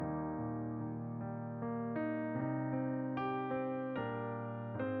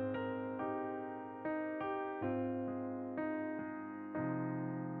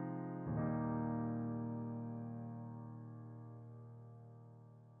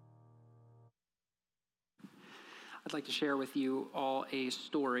I'd like to share with you all a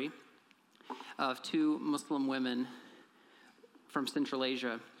story of two Muslim women from Central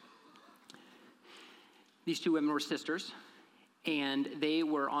Asia. These two women were sisters, and they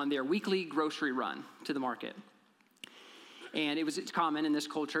were on their weekly grocery run to the market. And it's common in this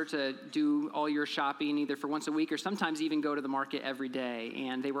culture to do all your shopping either for once a week or sometimes even go to the market every day.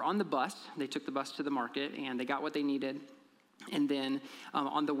 And they were on the bus. They took the bus to the market, and they got what they needed. And then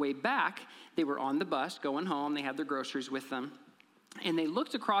on the way back, they were on the bus going home. They had their groceries with them. And they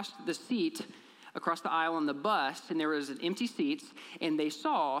looked across the aisle on the bus, and there was an empty seats, and they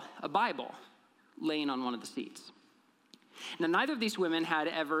saw a Bible laying on one of the seats. Now, neither of these women had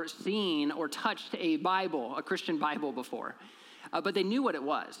ever seen or touched a Bible, a Christian Bible before, but they knew what it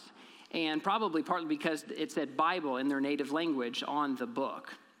was, and probably partly because it said Bible in their native language on the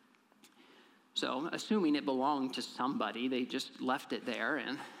book. So, assuming it belonged to somebody, they just left it there,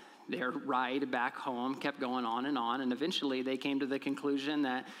 and their ride back home kept going on, and eventually they came to the conclusion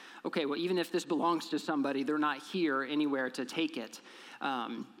that, okay, well, even if this belongs to somebody, they're not here anywhere to take it.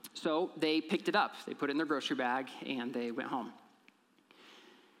 So they picked it up. They put it in their grocery bag, and they went home.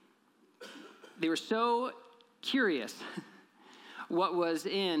 They were so curious what was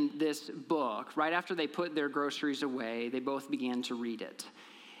in this book. Right after they put their groceries away, they both began to read it.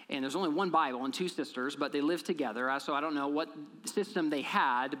 And there's only one Bible and two sisters, but they lived together. So I don't know what system they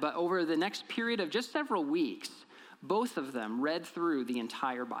had, but over the next period of just several weeks, both of them read through the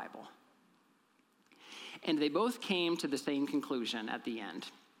entire Bible. And they both came to the same conclusion at the end.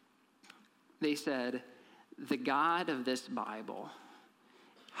 They said, the God of this Bible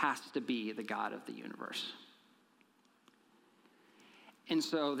has to be the God of the universe. And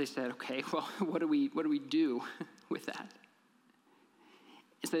so they said, okay, well, what do we do with that?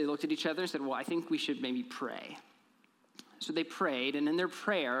 And so they looked at each other and said, well, I think we should maybe pray. So they prayed, and in their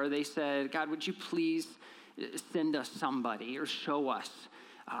prayer, they said, God, would you please send us somebody or show us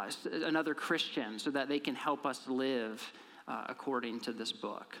another Christian so that they can help us live according to this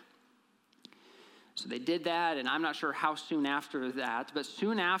book. So they did that, and I'm not sure how soon after that, but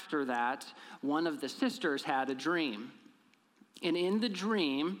soon after that, one of the sisters had a dream. And in the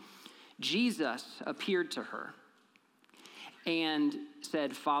dream, Jesus appeared to her and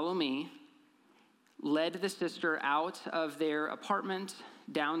said, follow me, led the sister out of their apartment,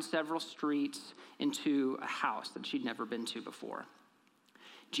 down several streets, into a house that she'd never been to before.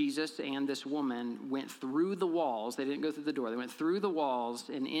 Jesus and this woman went through the walls. They didn't go through the door. They went through the walls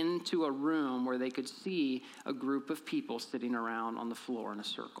and into a room where they could see a group of people sitting around on the floor in a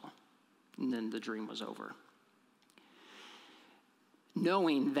circle. And then the dream was over.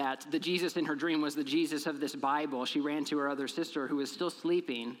 Knowing that the Jesus in her dream was the Jesus of this Bible, she ran to her other sister who was still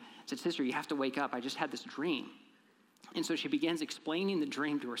sleeping, said, sister, you have to wake up. I just had this dream. And so she begins explaining the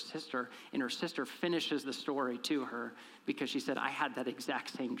dream to her sister, and her sister finishes the story to her because she said, I had that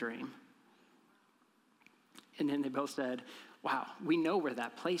exact same dream. And then they both said, wow, we know where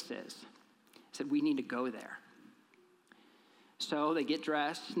that place is. Said, we need to go there. So they get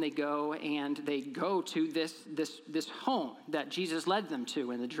dressed, and they go to this home that Jesus led them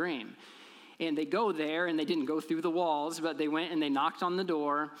to in the dream. And they go there, and they didn't go through the walls, but they went and they knocked on the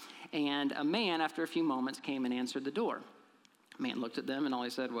door, and a man, after a few moments, came and answered the door. The man looked at them, and all he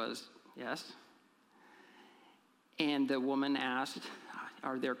said was, yes. And the woman asked,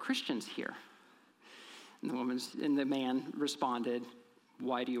 are there Christians here? And the man responded,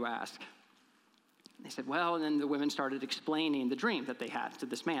 why do you ask? They said, well, and then the women started explaining the dream that they had to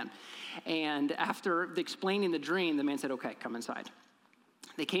this man. And after explaining the dream, the man said, okay, come inside.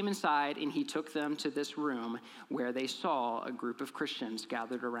 They came inside, and he took them to this room where they saw a group of Christians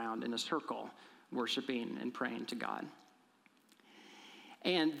gathered around in a circle, worshiping and praying to God.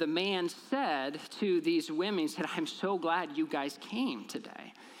 And the man said to these women, he said, I'm so glad you guys came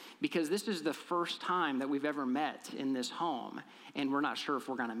today, because this is the first time that we've ever met in this home, and we're not sure if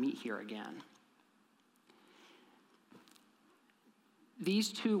we're going to meet here again.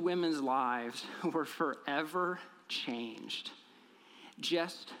 These two women's lives were forever changed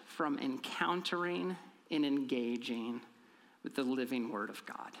just from encountering and engaging with the living Word of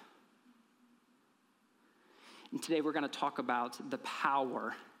God. And today we're going to talk about the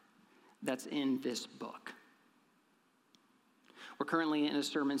power that's in this book. We're currently in a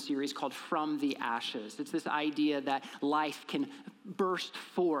sermon series called From the Ashes. It's this idea that life can burst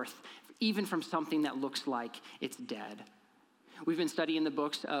forth even from something that looks like it's dead. We've been studying the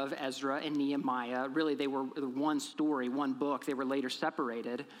books of Ezra and Nehemiah. Really, they were one story, one book. They were later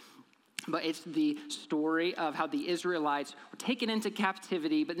separated. But it's the story of how the Israelites were taken into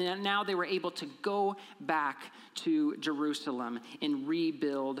captivity, but then now they were able to go back to Jerusalem and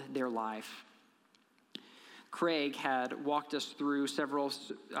rebuild their life. Craig had walked us through several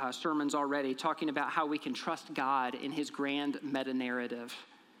sermons already, talking about how we can trust God in his grand meta-narrative,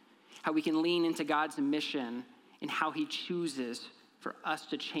 how we can lean into God's mission and how he chooses for us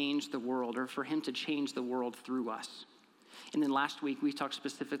to change the world, or for him to change the world through us. And then last week, we talked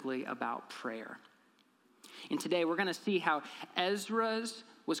specifically about prayer. And today, we're going to see how Ezra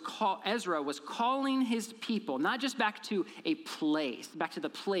was calling his people, not just back to a place, back to the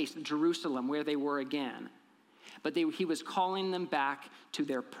place, Jerusalem, where they were again, but he was calling them back to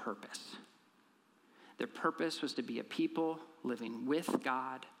their purpose. Their purpose was to be a people living with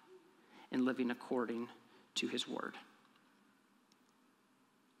God and living according to his word.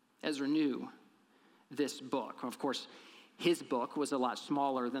 Ezra knew this book. Of course, his book was a lot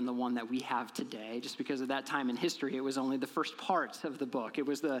smaller than the one that we have today, just because at that time in history, it was only the first parts of the book. It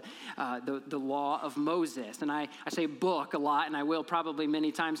was the law of Moses. And I say book a lot, and I will probably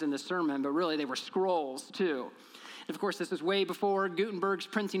many times in the sermon, but really they were scrolls too. And of course, this is way before Gutenberg's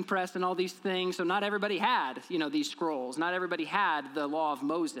printing press and all these things, so not everybody had, these scrolls. Not everybody had the law of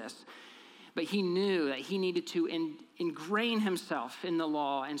Moses. But he knew that he needed to ingrain himself in the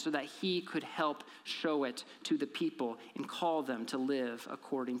law, and so that he could help show it to the people and call them to live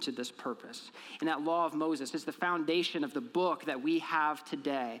according to this purpose. And that law of Moses is the foundation of the book that we have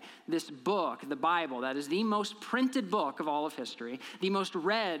today. This book, the Bible, that is the most printed book of all of history, the most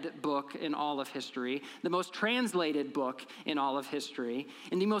read book in all of history, the most translated book in all of history,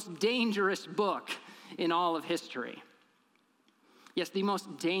 and the most dangerous book in all of history. Yes, the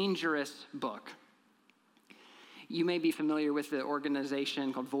most dangerous book. You may be familiar with the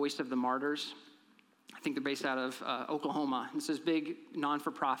organization called Voice of the Martyrs. I think they're based out of Oklahoma. It's this big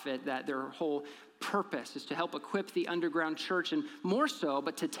non-for-profit that their whole purpose is to help equip the underground church, and more so,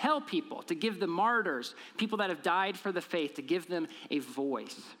 but to tell people, to give the martyrs, people that have died for the faith, to give them a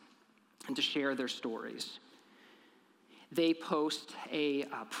voice and to share their stories. They post a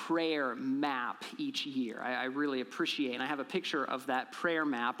prayer map each year. I really appreciate, and I have a picture of that prayer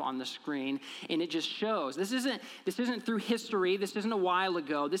map on the screen, and it just shows, this isn't through history, this isn't a while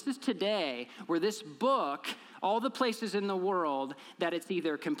ago, this is today, where this book, all the places in the world that it's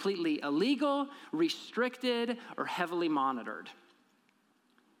either completely illegal, restricted, or heavily monitored.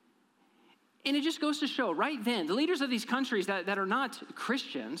 And it just goes to show, right then, the leaders of these countries that are not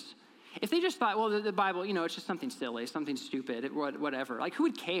Christians, if they just thought, well, the Bible, it's just something silly, something stupid, whatever. Like, who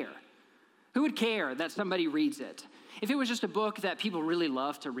would care? Who would care that somebody reads it? If it was just a book that people really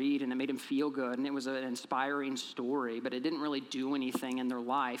loved to read and it made them feel good and it was an inspiring story, but it didn't really do anything in their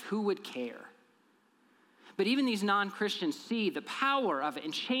life, who would care? But even these non-Christians see the power of it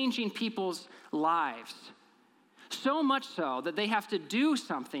in changing people's lives. So much so that they have to do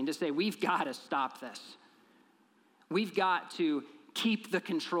something to say, we've got to stop this. We've got to keep the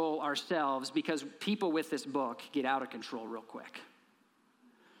control ourselves, because people with this book get out of control real quick.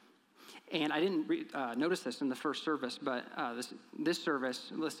 And I didn't notice this in the first service, but this service,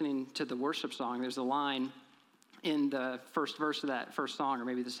 listening to the worship song, there's a line in the first verse of that first song, or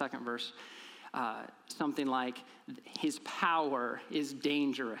maybe the second verse, something like, his power is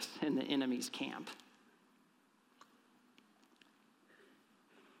dangerous in the enemy's camp.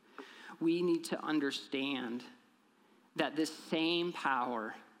 We need to understand that this same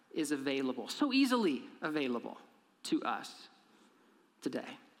power is available, so easily available to us today.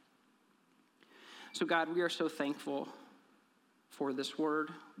 So God, we are so thankful for this word.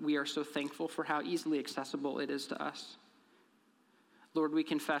 We are so thankful for how easily accessible it is to us. Lord, we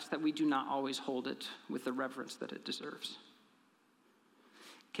confess that we do not always hold it with the reverence that it deserves.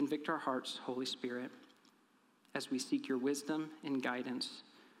 Convict our hearts, Holy Spirit, as we seek your wisdom and guidance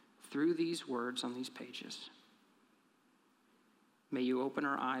through these words on these pages. May you open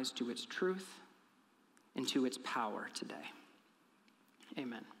our eyes to its truth and to its power today.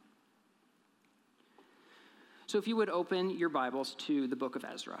 Amen. So if you would open your Bibles to the book of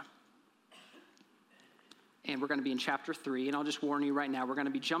Ezra. And we're going to be in chapter 3, and I'll just warn you right now, we're going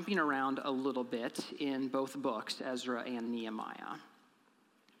to be jumping around a little bit in both books, Ezra and Nehemiah.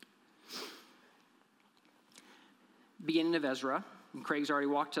 Beginning of Ezra. And Craig's already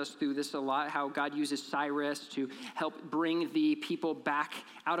walked us through this a lot, how God uses Cyrus to help bring the people back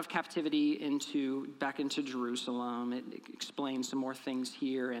out of captivity back into Jerusalem. It explains some more things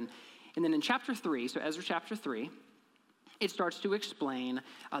here. And then in chapter 3, so Ezra chapter 3, it starts to explain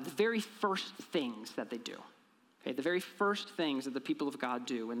the very first things that they do. Okay, the very first things that the people of God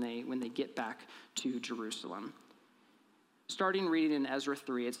do when they get back to Jerusalem. Starting reading in Ezra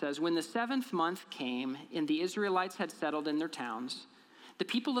 3, it says, when the 7th month came and the Israelites had settled in their towns, the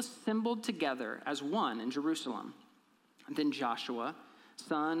people assembled together as one in Jerusalem. And then Joshua,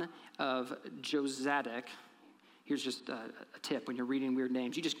 son of Jozadak, here's just a tip. When you're reading weird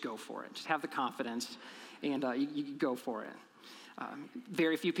names, you just go for it. Just have the confidence, and you go for it.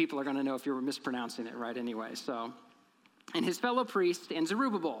 Very few people are going to know if you're mispronouncing it right anyway. So, and his fellow priest and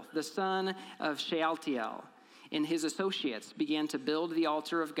Zerubbabel, the son of Shealtiel, and his associates began to build the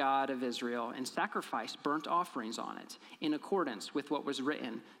altar of God of Israel and sacrifice burnt offerings on it in accordance with what was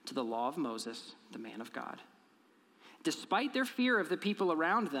written to the law of Moses, the man of God. Despite their fear of the people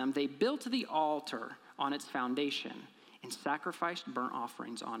around them, they built the altar on its foundation and sacrificed burnt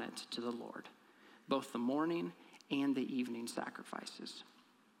offerings on it to the Lord, both the morning and the evening sacrifices.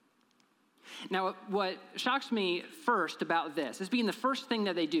 Now, what shocks me first about this is being the first thing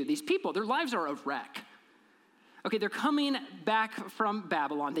that they do. These people, their lives are a wreck. Okay, they're coming back from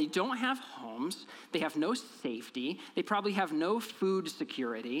Babylon. They don't have homes. They have no safety. They probably have no food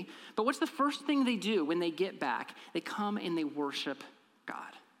security. But what's the first thing they do when they get back? They come and they worship God.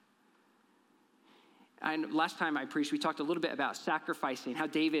 And last time I preached, we talked a little bit about sacrificing, how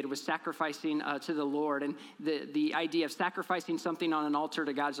David was sacrificing to the Lord. And the idea of sacrificing something on an altar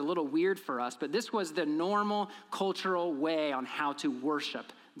to God is a little weird for us, but this was the normal cultural way on how to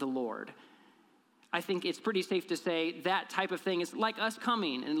worship the Lord. I think it's pretty safe to say that type of thing is like us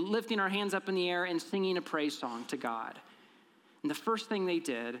coming and lifting our hands up in the air and singing a praise song to God. And the first thing they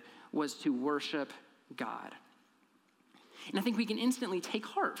did was to worship God. And I think we can instantly take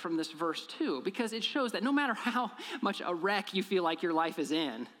heart from this verse too, because it shows that no matter how much a wreck you feel like your life is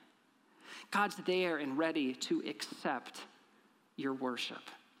in, God's there and ready to accept your worship.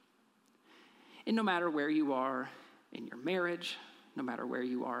 And no matter where you are in your marriage, no matter where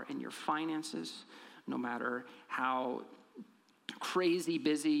you are in your finances, no matter how crazy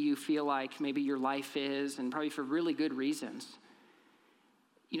busy you feel like maybe your life is, and probably for really good reasons.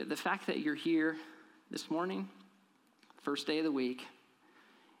 You know, the fact that you're here this morning, first day of the week,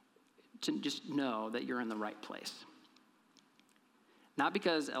 to just know that you're in the right place. Not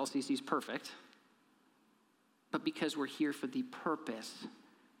because LCC is perfect, but because we're here for the purpose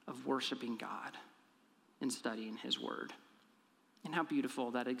of worshiping God and studying his word. And how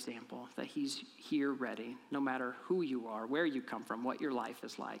beautiful that example, that he's here ready, no matter who you are, where you come from, what your life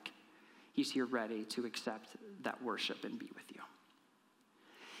is like. He's here ready to accept that worship and be with you.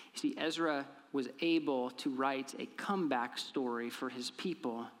 You see, Ezra was able to write a comeback story for his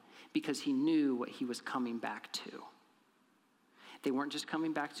people because he knew what he was coming back to. They weren't just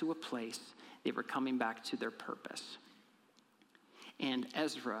coming back to a place, they were coming back to their purpose. And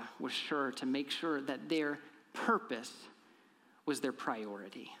Ezra was sure to make sure that their purpose was their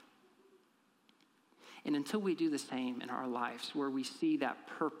priority. And until we do the same in our lives, where we see that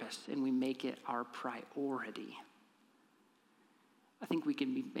purpose and we make it our priority, I think we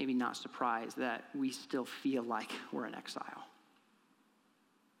can be maybe not surprised that we still feel like we're in exile.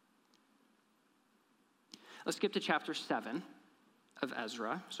 Let's skip to chapter 7 of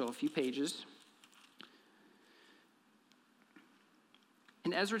Ezra, so a few pages.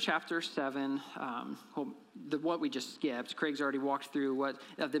 In Ezra chapter 7, what we just skipped, Craig's already walked through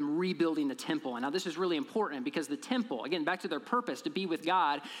them rebuilding the temple. And now this is really important because the temple, again, back to their purpose to be with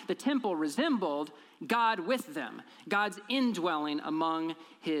God, the temple resembled God with them, God's indwelling among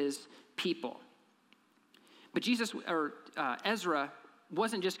his people. But Ezra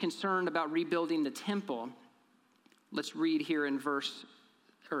wasn't just concerned about rebuilding the temple. Let's read here in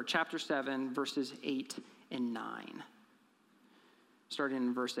chapter 7, verses 8 and 9. Starting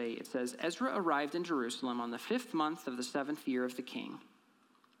in verse 8, it says, Ezra arrived in Jerusalem on the 5th month of the 7th year of the king.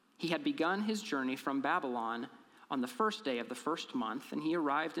 He had begun his journey from Babylon on the 1st day of the 1st month, and he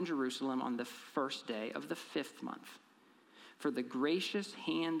arrived in Jerusalem on the 1st day of the 5th month. For the gracious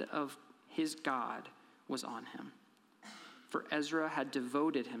hand of his God was on him. For Ezra had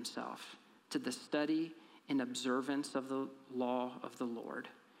devoted himself to the study and observance of the law of the Lord,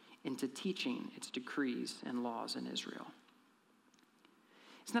 and to teaching its decrees and laws in Israel.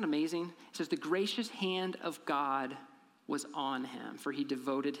 Isn't that amazing? It says the gracious hand of God was on him, for he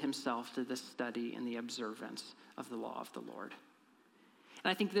devoted himself to the study and the observance of the law of the Lord.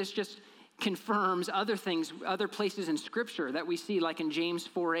 And I think this just confirms other things, other places in Scripture that we see, like in James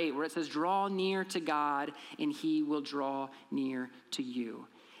 4:8, where it says, draw near to God and he will draw near to you.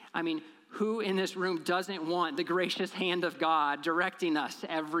 I mean, who in this room doesn't want the gracious hand of God directing us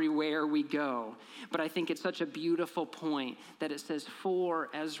everywhere we go? But I think it's such a beautiful point that it says, for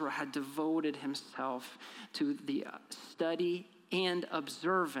Ezra had devoted himself to the study and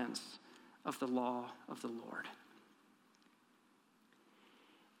observance of the law of the Lord.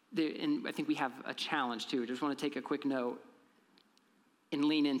 And I think we have a challenge too. I just want to take a quick note and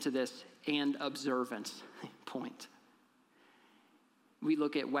lean into this and observance point. We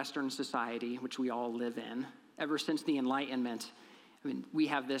look at Western society, which we all live in, ever since the Enlightenment, I mean, we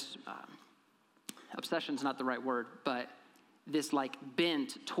have this, obsession's not the right word, but this like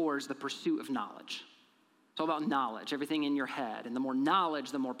bent towards the pursuit of knowledge. It's all about knowledge, everything in your head. And the more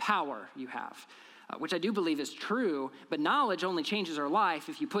knowledge, the more power you have, which I do believe is true, but knowledge only changes our life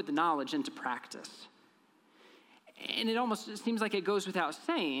if you put the knowledge into practice. And it seems like it goes without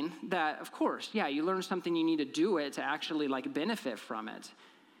saying that, of course, yeah, you learn something, you need to do it to actually like benefit from it.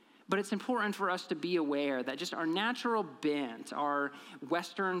 But it's important for us to be aware that just our natural bent, our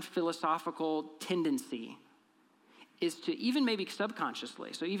Western philosophical tendency is to even maybe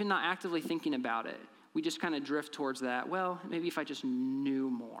subconsciously, so even not actively thinking about it, we just kind of drift towards that, well, maybe if I just knew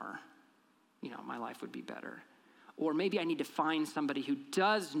more, my life would be better. Or maybe I need to find somebody who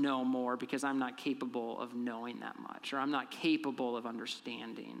does know more because I'm not capable of knowing that much, or I'm not capable of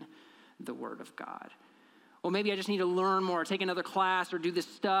understanding the Word of God. Well, maybe I just need to learn more, take another class, or do this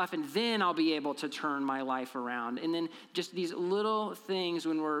stuff, and then I'll be able to turn my life around. And then just these little things,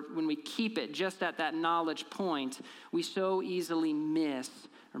 when we keep it just at that knowledge point, we so easily miss,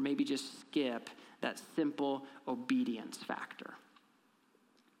 or maybe just skip, that simple obedience factor.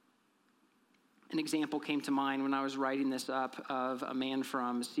 An example came to mind when I was writing this up of a man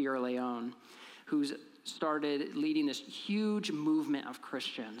from Sierra Leone who's started leading this huge movement of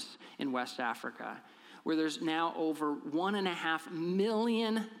Christians in West Africa, where there's now over 1.5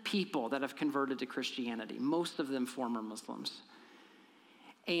 million people that have converted to Christianity, most of them former Muslims.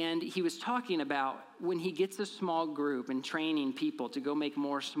 And he was talking about when he gets a small group and training people to go make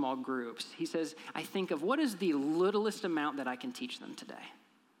more small groups, he says, I think of what is the littlest amount that I can teach them today?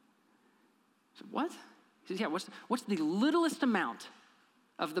 I said, what? He says, yeah, what's the littlest amount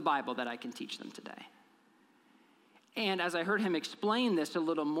of the Bible that I can teach them today? And as I heard him explain this a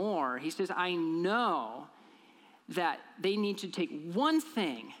little more, he says, I know that they need to take one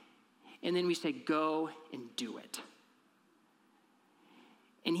thing, and then we say, go and do it.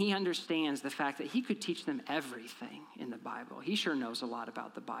 And he understands the fact that he could teach them everything in the Bible. He sure knows a lot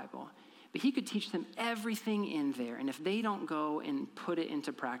about the Bible. But he could teach them everything in there. And if they don't go and put it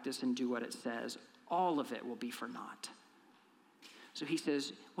into practice and do what it says, all of it will be for naught. So he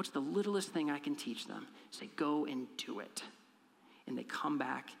says, what's the littlest thing I can teach them? Say, go and do it. And they come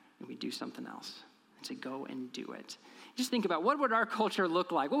back and we do something else. And say, go and do it. Just think about what would our culture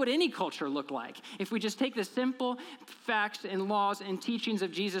look like? What would any culture look like if we just take the simple facts and laws and teachings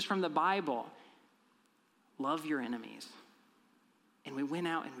of Jesus from the Bible? Love your enemies. And we went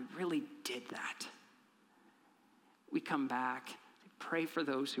out and we really did that. We come back, pray for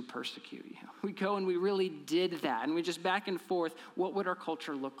those who persecute you. We go and we really did that. And we just back and forth, what would our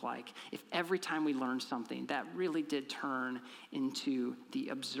culture look like if every time we learned something, that really did turn into the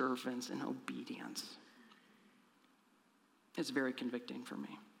observance and obedience? It's very convicting for me.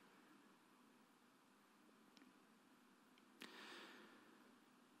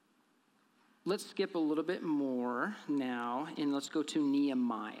 Let's skip a little bit more now, and let's go to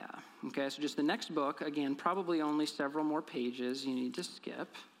Nehemiah. Okay, so just the next book, again, probably only several more pages you need to skip.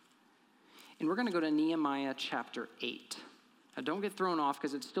 And we're going to go to Nehemiah chapter 8. Now, don't get thrown off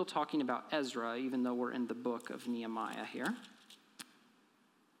because it's still talking about Ezra, even though we're in the book of Nehemiah here.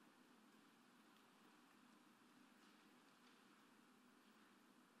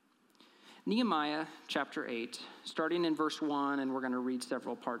 Nehemiah chapter 8, starting in verse 1, and we're going to read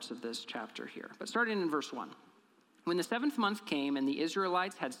several parts of this chapter here. But starting in verse 1. When the 7th month came and the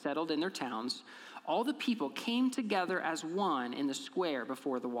Israelites had settled in their towns, all the people came together as one in the square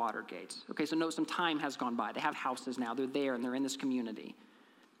before the water gates. Okay, so note some time has gone by. They have houses now. They're there and they're in this community.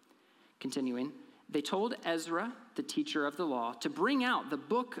 Continuing, they told Ezra, the teacher of the law, to bring out the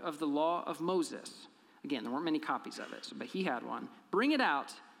book of the law of Moses. Again, there weren't many copies of it, but he had one. Bring it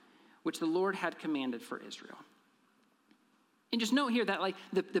out, which the Lord had commanded for Israel. And just note here that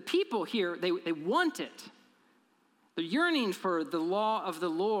the people here, they want it. They're yearning for the law of the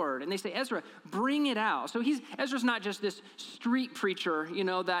Lord. And they say, Ezra, bring it out. So Ezra's not just this street preacher,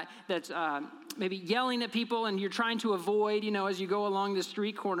 that's maybe yelling at people and you're trying to avoid, as you go along the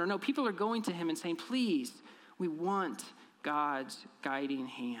street corner. No, people are going to him and saying, please, we want God's guiding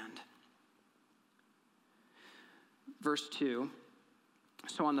hand. Verse 2.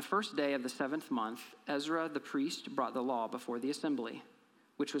 So on the first day of the 7th month, Ezra the priest brought the law before the assembly,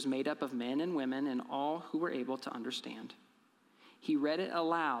 which was made up of men and women and all who were able to understand. He read it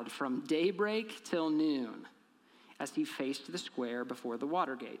aloud from daybreak till noon as he faced the square before the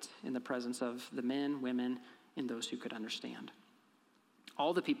water gate in the presence of the men, women, and those who could understand.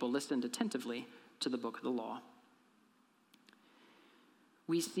 All the people listened attentively to the book of the law.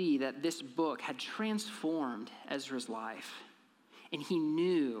 We see that this book had transformed Ezra's life. And he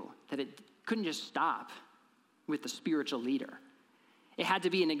knew that it couldn't just stop with the spiritual leader. It had to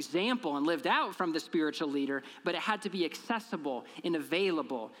be an example and lived out from the spiritual leader, but it had to be accessible and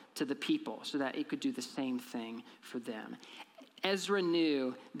available to the people so that it could do the same thing for them. Ezra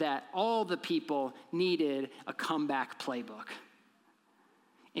knew that all the people needed a comeback playbook.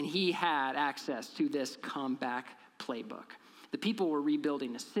 And he had access to this comeback playbook. The people were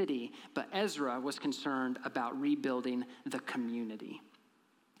rebuilding the city, but Ezra was concerned about rebuilding the community.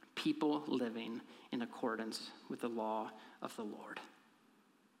 People living in accordance with the law of the Lord.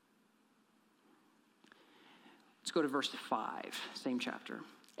 Let's go to verse 5, same chapter.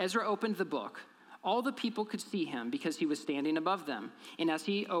 Ezra opened the book. All the people could see him because he was standing above them. And as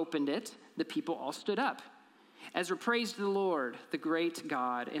he opened it, the people all stood up. Ezra praised the Lord, the great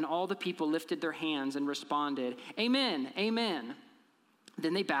God, and all the people lifted their hands and responded, Amen, amen.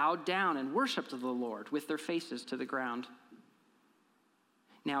 Then they bowed down and worshiped the Lord with their faces to the ground.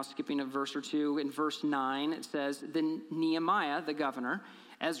 Now, skipping a verse or two, in verse 9, it says, Then Nehemiah, the governor,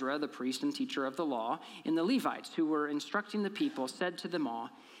 Ezra, the priest and teacher of the law, and the Levites who were instructing the people said to them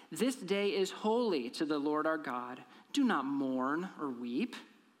all, This day is holy to the Lord our God. Do not mourn or weep.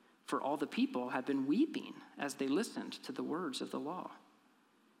 For all the people had been weeping as they listened to the words of the law.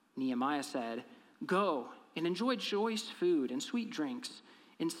 Nehemiah said, Go and enjoy choice food and sweet drinks,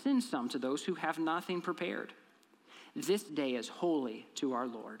 and send some to those who have nothing prepared. This day is holy to our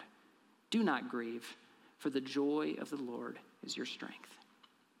Lord. Do not grieve, for the joy of the Lord is your strength.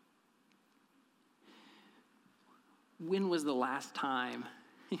 When was the last time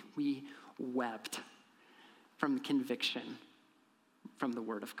we wept from conviction from the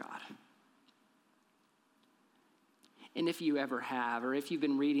Word of God? And if you ever have, or if you've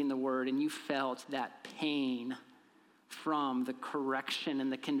been reading the Word and you felt that pain from the correction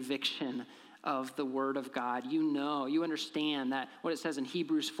and the conviction of the Word of God, you understand that what it says in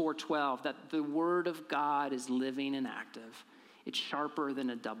Hebrews 4:12, that the Word of God is living and active. It's sharper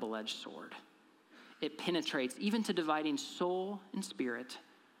than a double-edged sword. It penetrates even to dividing soul and spirit,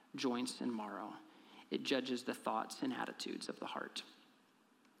 joints and marrow. It judges the thoughts and attitudes of the heart.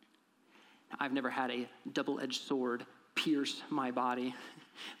 Now, I've never had a double-edged sword pierce my body,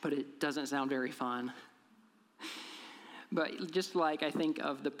 but it doesn't sound very fun. But just like I think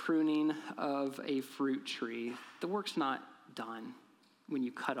of the pruning of a fruit tree, the work's not done when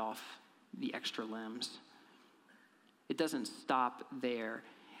you cut off the extra limbs. It doesn't stop there.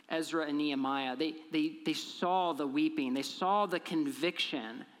 Ezra and Nehemiah, they saw the weeping. They saw the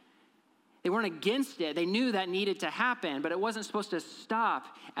conviction. They weren't against it. They knew that needed to happen, but it wasn't supposed to stop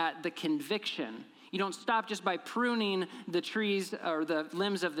at the conviction. You don't stop just by pruning the trees or the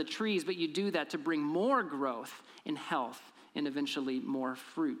limbs of the trees, but you do that to bring more growth and health and eventually more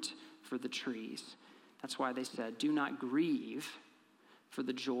fruit for the trees. That's why they said, do not grieve, for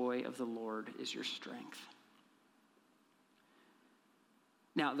the joy of the Lord is your strength.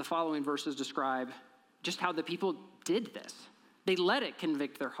 Now, the following verses describe just how the people did this. They let it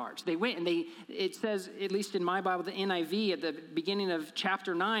convict their hearts. They went and it says, at least in my Bible, the NIV, at the beginning of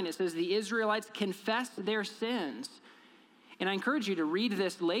chapter 9, it says, the Israelites confessed their sins. And I encourage you to read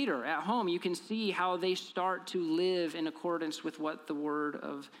this later at home. You can see how they start to live in accordance with what the Word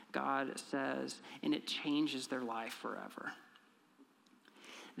of God says, and it changes their life forever.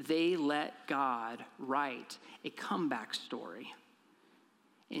 They let God write a comeback story,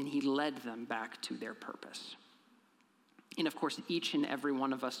 and he led them back to their purpose. And of course, each and every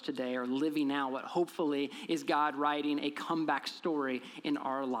one of us today are living out what hopefully is God writing a comeback story in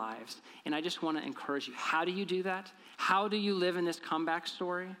our lives. And I just want to encourage you, how do you do that? How do you live in this comeback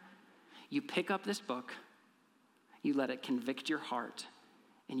story? You pick up this book, you let it convict your heart,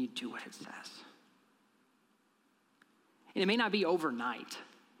 and you do what it says. And it may not be overnight,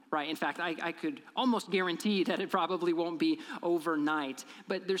 right? In fact, I could almost guarantee that it probably won't be overnight,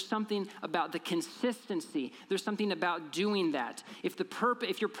 but there's something about the consistency. There's something about doing that.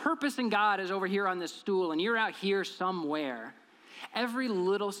 If your purpose in God is over here on this stool and you're out here somewhere, every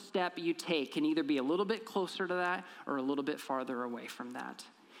little step you take can either be a little bit closer to that or a little bit farther away from that.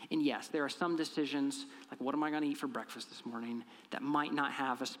 And yes, there are some decisions, like what am I going to eat for breakfast this morning, that might not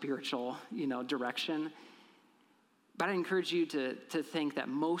have a spiritual, direction. But I encourage you to think that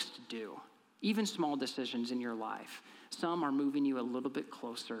most do, even small decisions in your life. Some are moving you a little bit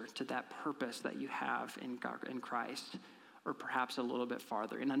closer to that purpose that you have in Christ, or perhaps a little bit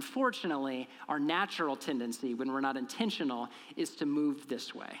farther. And unfortunately, our natural tendency when we're not intentional is to move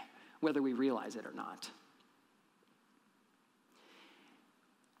this way, whether we realize it or not.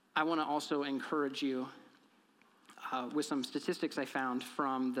 I want to also encourage you with some statistics I found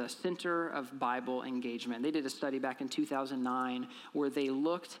from the Center of Bible Engagement. They did a study back in 2009 where they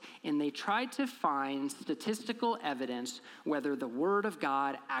looked and they tried to find statistical evidence whether the Word of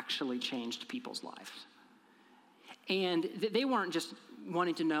God actually changed people's lives. And they weren't just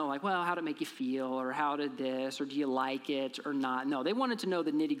wanting to know, like, well, how did it make you feel, or how did this, or do you like it or not? No, they wanted to know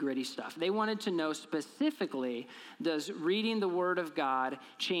the nitty-gritty stuff. They wanted to know specifically, does reading the Word of God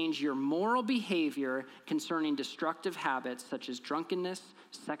change your moral behavior concerning destructive habits such as drunkenness,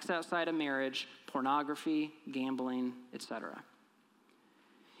 sex outside of marriage, pornography, gambling, etc.?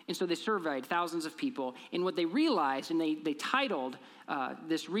 And so they surveyed thousands of people, and what they realized, and they titled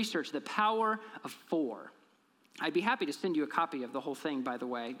this research, The Power of Four. I'd be happy to send you a copy of the whole thing, by the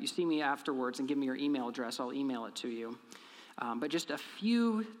way. You see me afterwards and give me your email address, I'll email it to you. But just a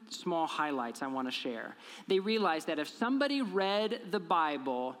few small highlights I want to share. They realized that if somebody read the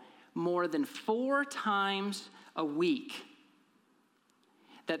Bible more than 4 times a week,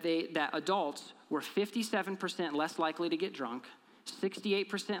 that adults were 57% less likely to get drunk,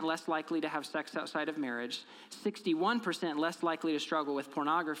 68% less likely to have sex outside of marriage, 61% less likely to struggle with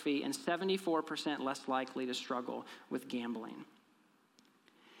pornography, and 74% less likely to struggle with gambling.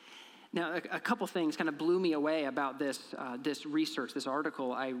 Now, a couple things kind of blew me away about this research, this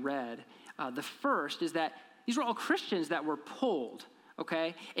article I read. The first is that these were all Christians that were polled,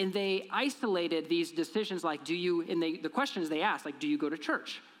 okay? And they isolated these decisions like, the questions they asked, like, do you go to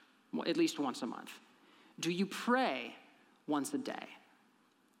church at least once a month? Do you pray once a day?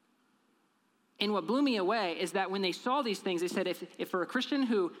 And what blew me away is that when they saw these things, they said if for a Christian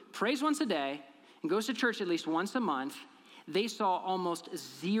who prays once a day and goes to church at least once a month, they saw almost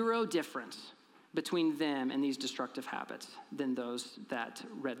zero difference between them and these destructive habits than those that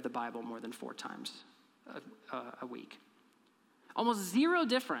read the Bible more than 4 times a week. Almost zero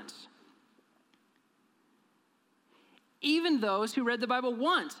difference. Even those who read the Bible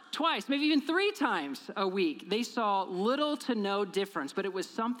once, twice, maybe even 3 times a week, they saw little to no difference. But it was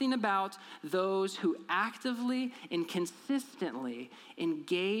something about those who actively and consistently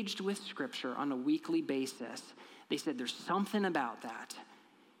engaged with Scripture on a weekly basis. They said there's something about that.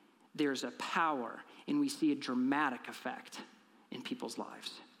 There's a power, and we see a dramatic effect in people's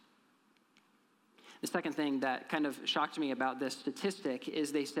lives. The second thing that kind of shocked me about this statistic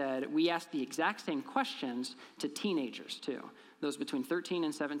is they said, we asked the exact same questions to teenagers too, those between 13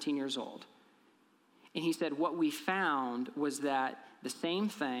 and 17 years old. And he said, what we found was that the same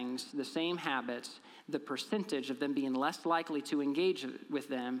things, the same habits, the percentage of them being less likely to engage with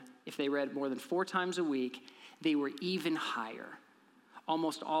them if they read more than 4 times a week, they were even higher.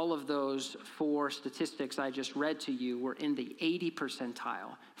 Almost all of those 4 statistics I just read to you were in the 80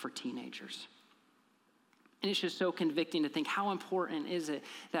 percentile for teenagers. And it's just so convicting to think, how important is it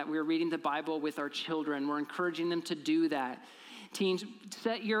that we're reading the Bible with our children? We're encouraging them to do that. Teens,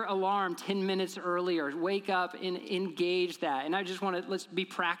 set your alarm 10 minutes earlier. Wake up and engage that. And I just want to, let's be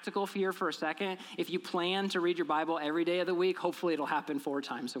practical here for a second. If you plan to read your Bible every day of the week, hopefully it'll happen 4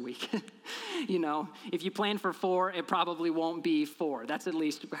 times a week. You know, if you plan for 4, it probably won't be 4. That's at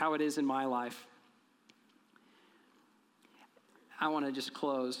least how it is in my life. I want to just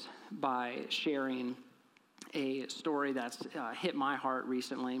close by sharing a story that's hit my heart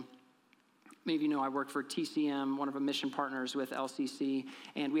recently. Many of you know I work for TCM, one of our mission partners with LCC,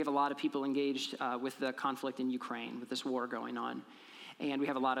 and we have a lot of people engaged with the conflict in Ukraine, with this war going on. And we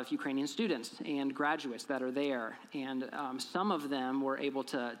have a lot of Ukrainian students and graduates that are there. And some of them were able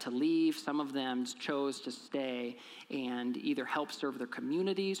to leave. Some of them chose to stay and either help serve their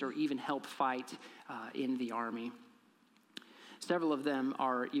communities or even help fight in the army. Several of them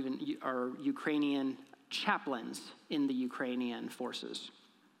are Ukrainian chaplains in the Ukrainian forces.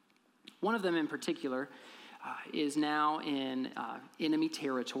 One of them in particular is now in enemy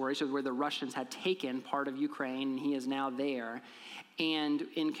territory, so where the Russians had taken part of Ukraine, and he is now there. And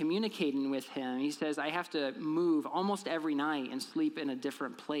in communicating with him, he says, I have to move almost every night and sleep in a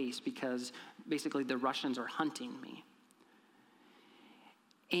different place because basically the Russians are hunting me.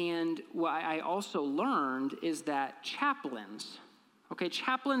 And what I also learned is that chaplains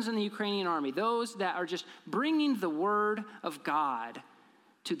in the Ukrainian army, those that are just bringing the word of God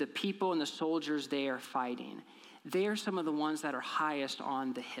to the people and the soldiers they are fighting, they're some of the ones that are highest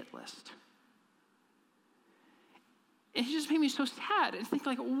on the hit list. It just made me so sad and think,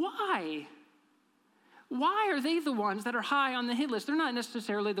 like, why? Why are they the ones that are high on the hit list? They're not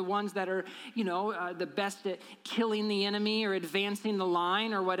necessarily the ones that are, the best at killing the enemy or advancing the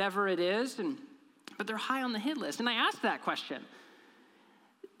line or whatever it is, but they're high on the hit list. And I asked that question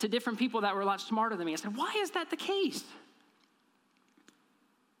to different people that were a lot smarter than me. I said, why is that the case?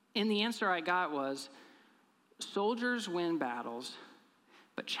 And the answer I got was, Soldiers win battles,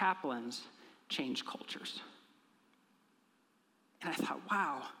 but chaplains change cultures. And I thought,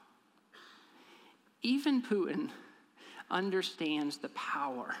 wow, even Putin understands the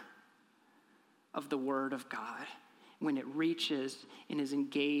power of the Word of God when it reaches and is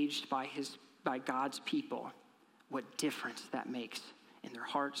engaged by God's people, what difference that makes in their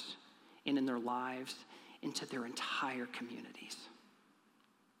hearts and in their lives and to their entire communities.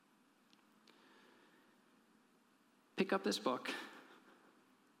 Pick up this book,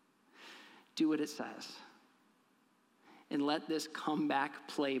 do what it says, and let this comeback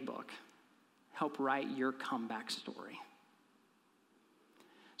playbook help write your comeback story.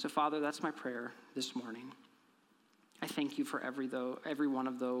 So, Father, that's my prayer this morning. I thank you for every one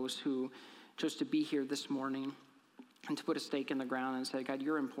of those who chose to be here this morning and to put a stake in the ground and say, God,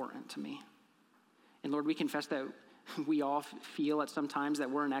 you're important to me. And Lord, we confess that we all feel at some times that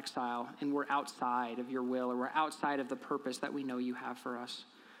we're in exile and we're outside of your will, or we're outside of the purpose that we know you have for us.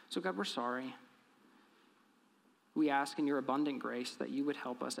 So God, we're sorry. We ask in your abundant grace that you would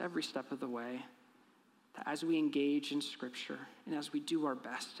help us every step of the way, that as we engage in Scripture and as we do our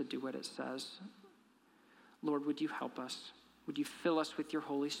best to do what it says, Lord, would you help us? Would you fill us with your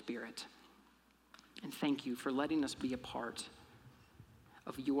Holy Spirit? And thank you for letting us be a part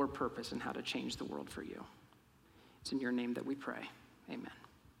of your purpose and how to change the world for you. It's in your name that we pray. Amen.